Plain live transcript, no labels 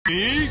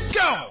Ready,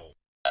 go!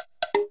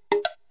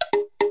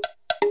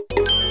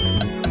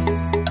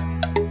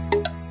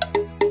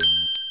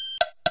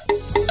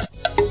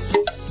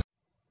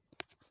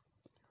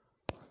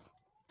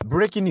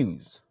 Breaking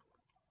news.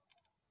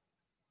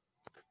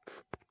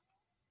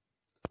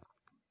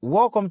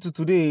 Welcome to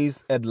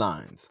today's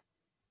headlines.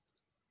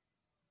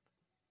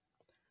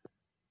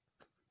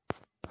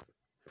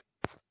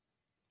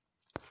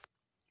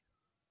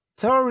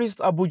 Terrorist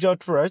Abuja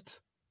threat.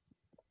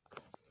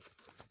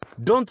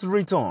 Don't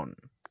return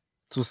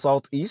to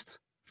Southeast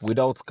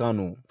without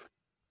Kanu.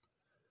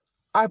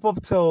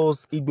 Ipob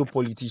tells Igbo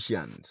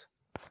politicians.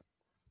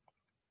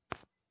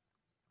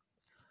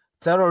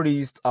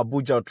 Terrorist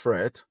Abuja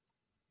threat.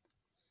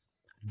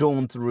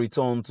 Don't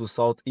return to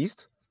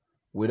Southeast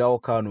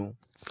without Kanu.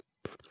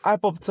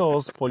 Ipob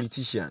tells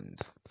politicians.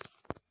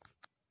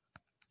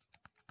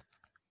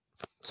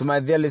 To my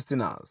dear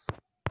listeners,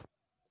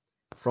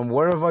 from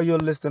wherever you're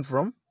listening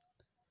from,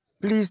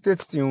 please stay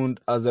tuned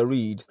as I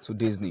read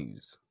today's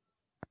news.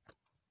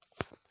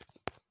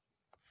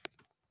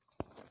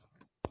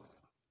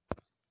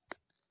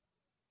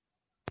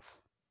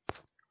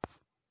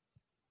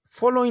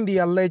 Following the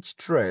alleged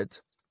threat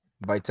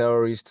by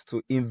terrorists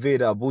to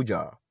invade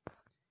Abuja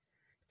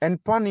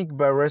and panic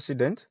by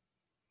residents,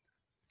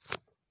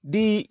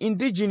 the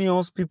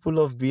indigenous people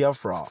of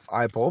Biafra,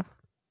 Ipob,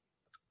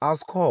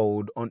 has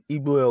called on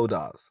Igbo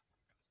elders,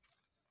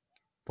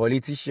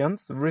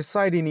 politicians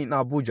residing in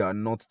Abuja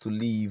not to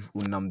leave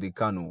Nnamdi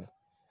Kanu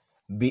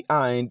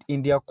behind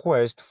in their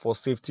quest for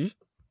safety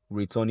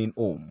returning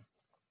home.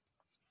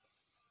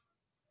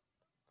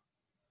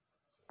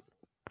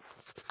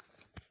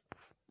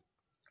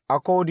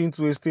 According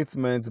to a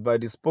statement by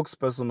the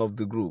spokesperson of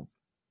the group,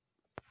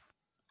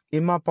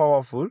 Emma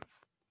Powerful,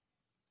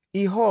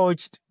 he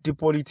urged the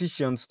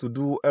politicians to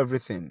do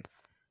everything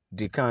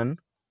they can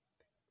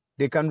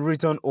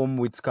return home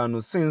with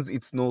Kanu since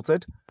it's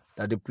noted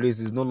that the place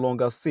is no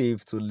longer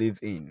safe to live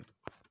in.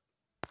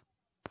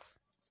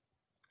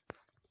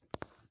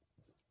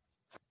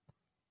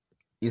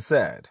 He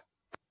said,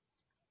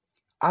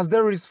 as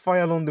there is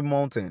fire on the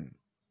mountain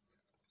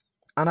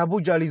and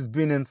Abuja is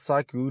being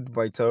encircled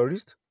by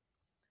terrorists,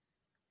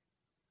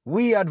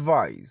 we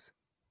advise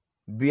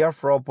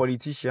Biafra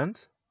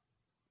politicians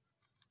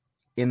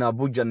in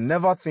Abuja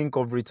never think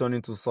of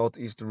returning to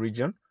Southeast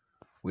region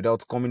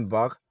without coming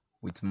back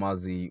with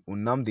Mazi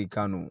Nnamdi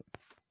Kanu.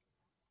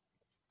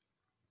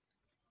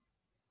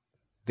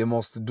 They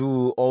must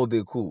do all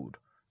they could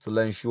to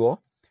ensure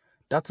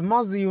that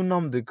Mazi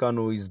Nnamdi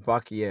Kanu is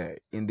back here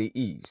in the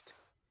East.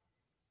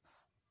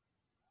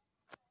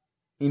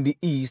 In the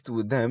East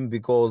with them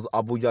because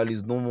Abuja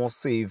is no more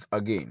safe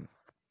again.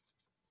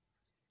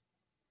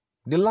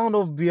 The land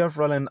of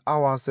Biafra and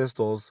our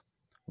ancestors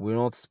will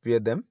not spare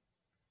them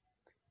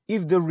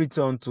if they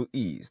return to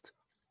East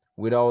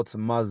without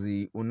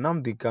Mazi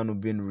Nnamdi Kanu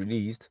being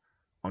released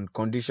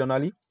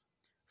unconditionally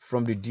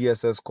from the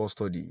DSS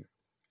custody.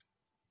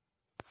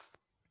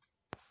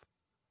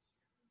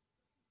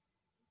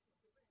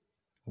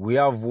 We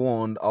have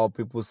warned our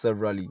people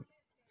severally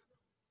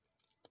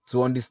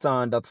to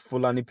understand that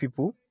Fulani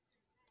people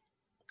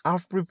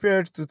have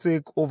prepared to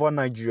take over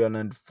Nigeria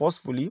and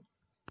forcefully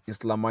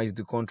Islamize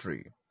the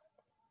country.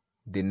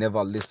 They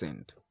never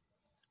listened.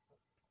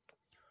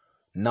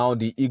 Now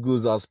the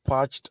Eagles are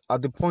perched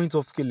at the point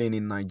of killing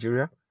in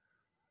Nigeria,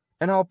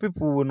 and our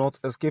people will not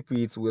escape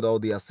it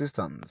without the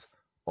assistance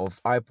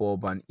of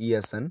Ipob and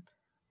ESN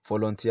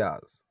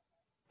volunteers.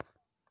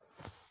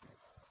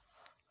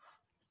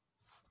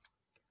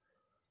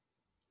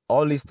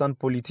 All Eastern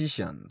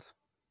politicians,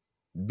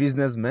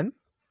 businessmen,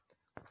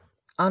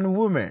 and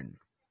women,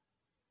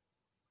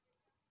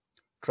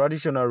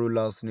 traditional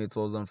rulers,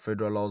 senators, and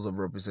federal House of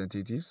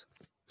Representatives,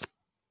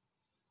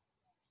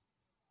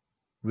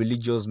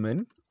 religious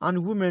men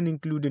and women,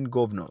 including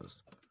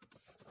governors,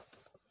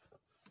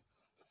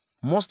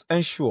 must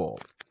ensure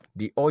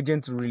the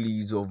urgent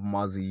release of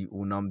Mazi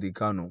Nnamdi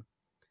Kanu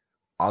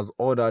as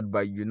ordered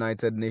by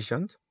United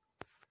Nations.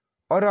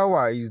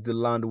 Otherwise, the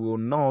land will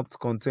not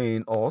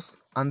contain us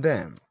and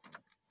them.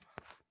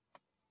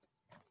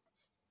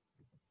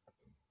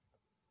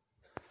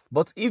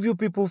 But if you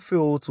people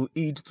fail to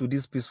heed to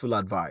this peaceful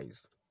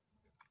advice,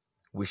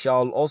 we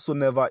shall also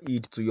never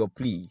heed to your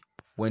plea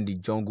when the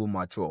jungle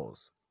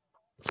matures.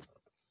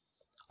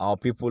 Our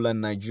people and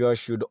Nigeria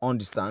should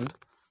understand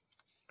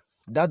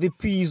that the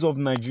peace of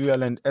Nigeria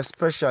and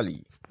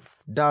especially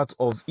that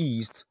of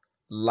East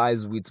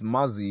lies with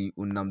Mazi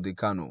Nnamdi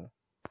Kanu,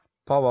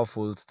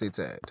 Powerful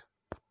stated.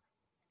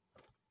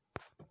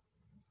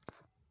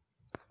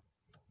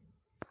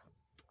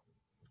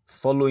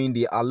 Following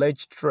the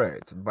alleged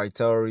threat by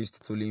terrorists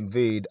to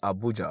invade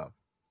Abuja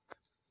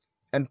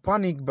and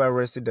panic by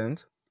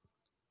residents,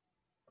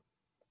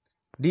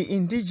 the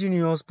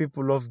indigenous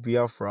people of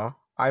Biafra,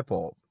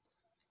 Ipob,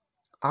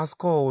 has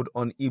called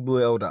on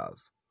Igbo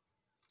elders,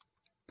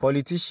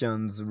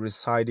 politicians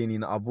residing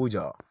in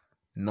Abuja,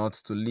 not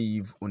to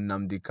leave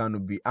Nnamdi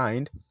Kanu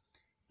behind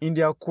in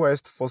their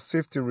quest for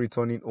safety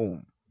returning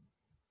home.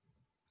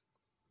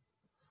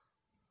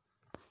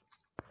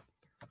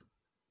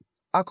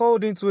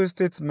 According to a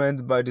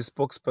statement by the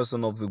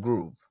spokesperson of the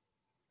group,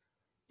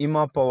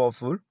 Ima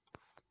Powerful,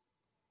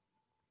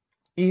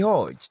 he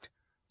urged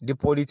the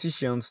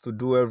politicians to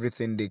do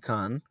everything they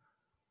can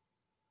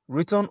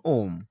return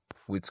home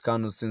with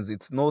Kanu, since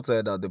it's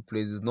noted that the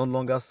place is no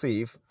longer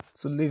safe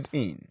to live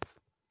in.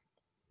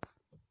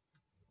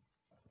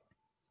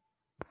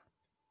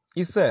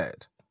 He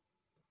said,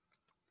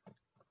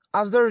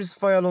 as there is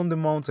fire on the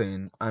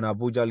mountain and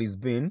Abuja is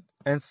being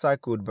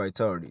encircled by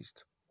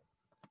terrorists,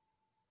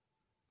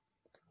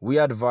 we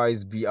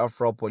advise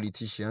Biafra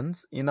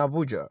politicians in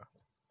Abuja,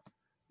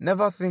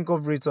 never think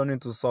of returning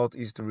to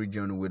Southeast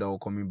region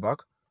without coming back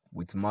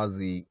with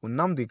Mazi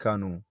Nnamdi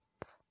Kanu.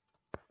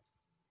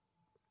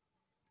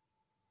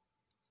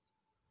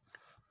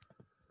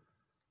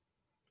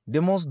 They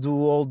must do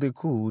all they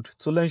could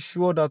to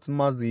ensure that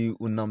Mazi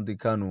Nnamdi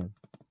Kanu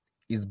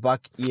is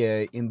back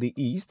here in the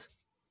East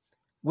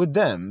with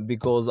them,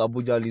 because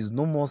Abuja is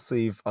no more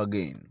safe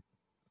again.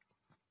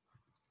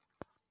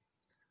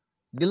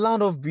 The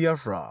land of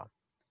Biafra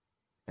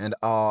and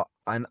our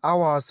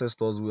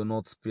ancestors will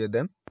not spare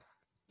them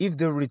if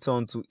they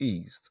return to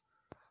East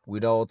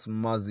without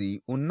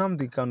Mazi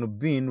Nnamdi Kanu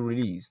being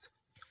released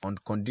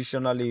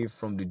unconditionally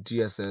from the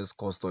DSS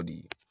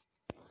custody.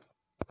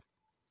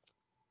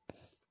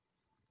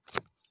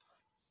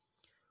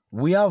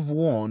 We have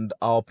warned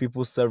our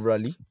people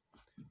severally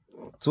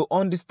to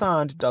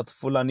understand that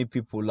Fulani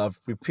people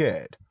have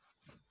prepared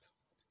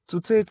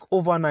to take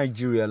over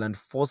Nigeria and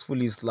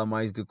forcefully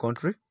Islamize the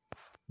country.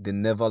 They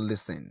never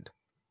listened.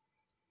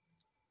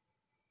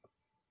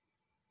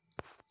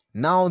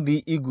 Now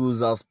the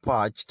Eagles are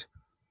patched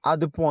at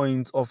the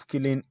point of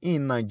killing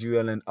in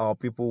Nigeria, and our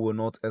people will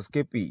not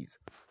escape it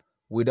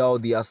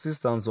without the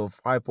assistance of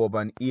Ipob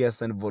and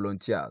ESN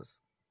volunteers.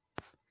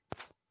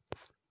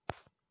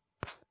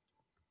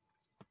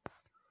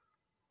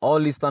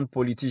 All Eastern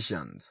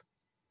politicians,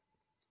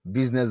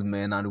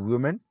 businessmen and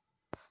women,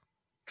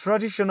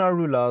 traditional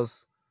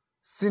rulers,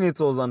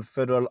 senators and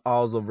federal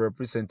House of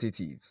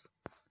Representatives,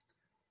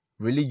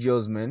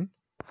 religious men,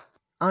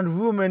 and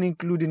women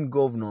including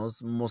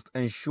governors must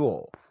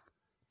ensure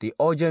the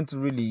urgent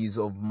release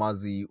of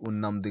Mazi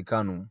Nnamdi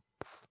Kanu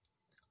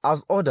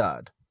as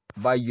ordered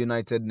by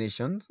United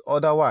Nations.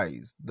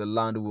 Otherwise, the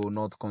land will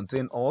not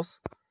contain us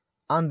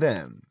and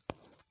them.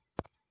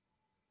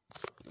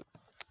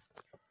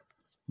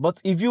 But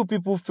if you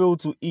people fail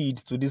to heed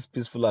to this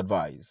peaceful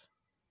advice,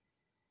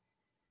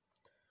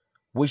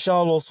 we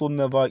shall also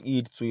never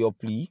heed to your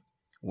plea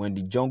when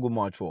the jungle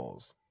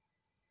matures.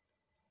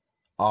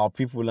 Our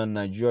people and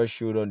Nigeria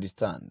should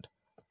understand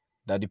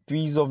that the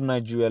peace of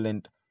Nigeria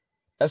and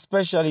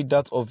especially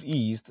that of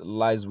East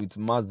lies with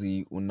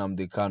Mazi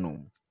Nnamdi Kanu.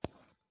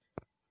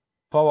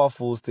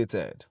 Powerful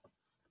stated.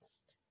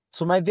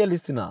 To my dear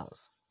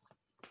listeners,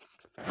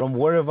 from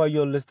wherever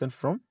you're listening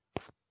from,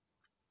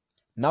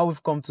 now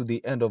we've come to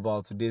the end of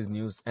our today's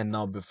news, and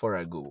now before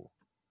I go,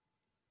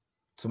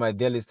 to my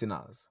dear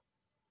listeners,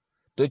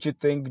 don't you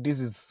think this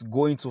is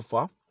going too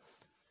far?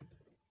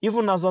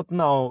 Even as of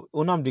now,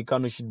 Nnamdi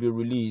Kanu should be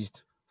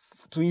released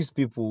to his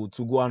people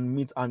to go and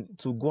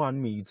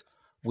meet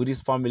with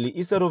his family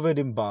instead of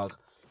heading back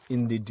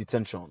in the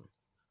detention.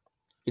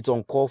 It's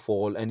uncalled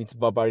for and it's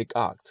barbaric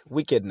act,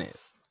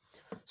 wickedness.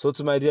 So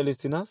to my dear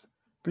listeners,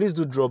 please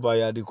do drop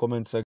by at the comment section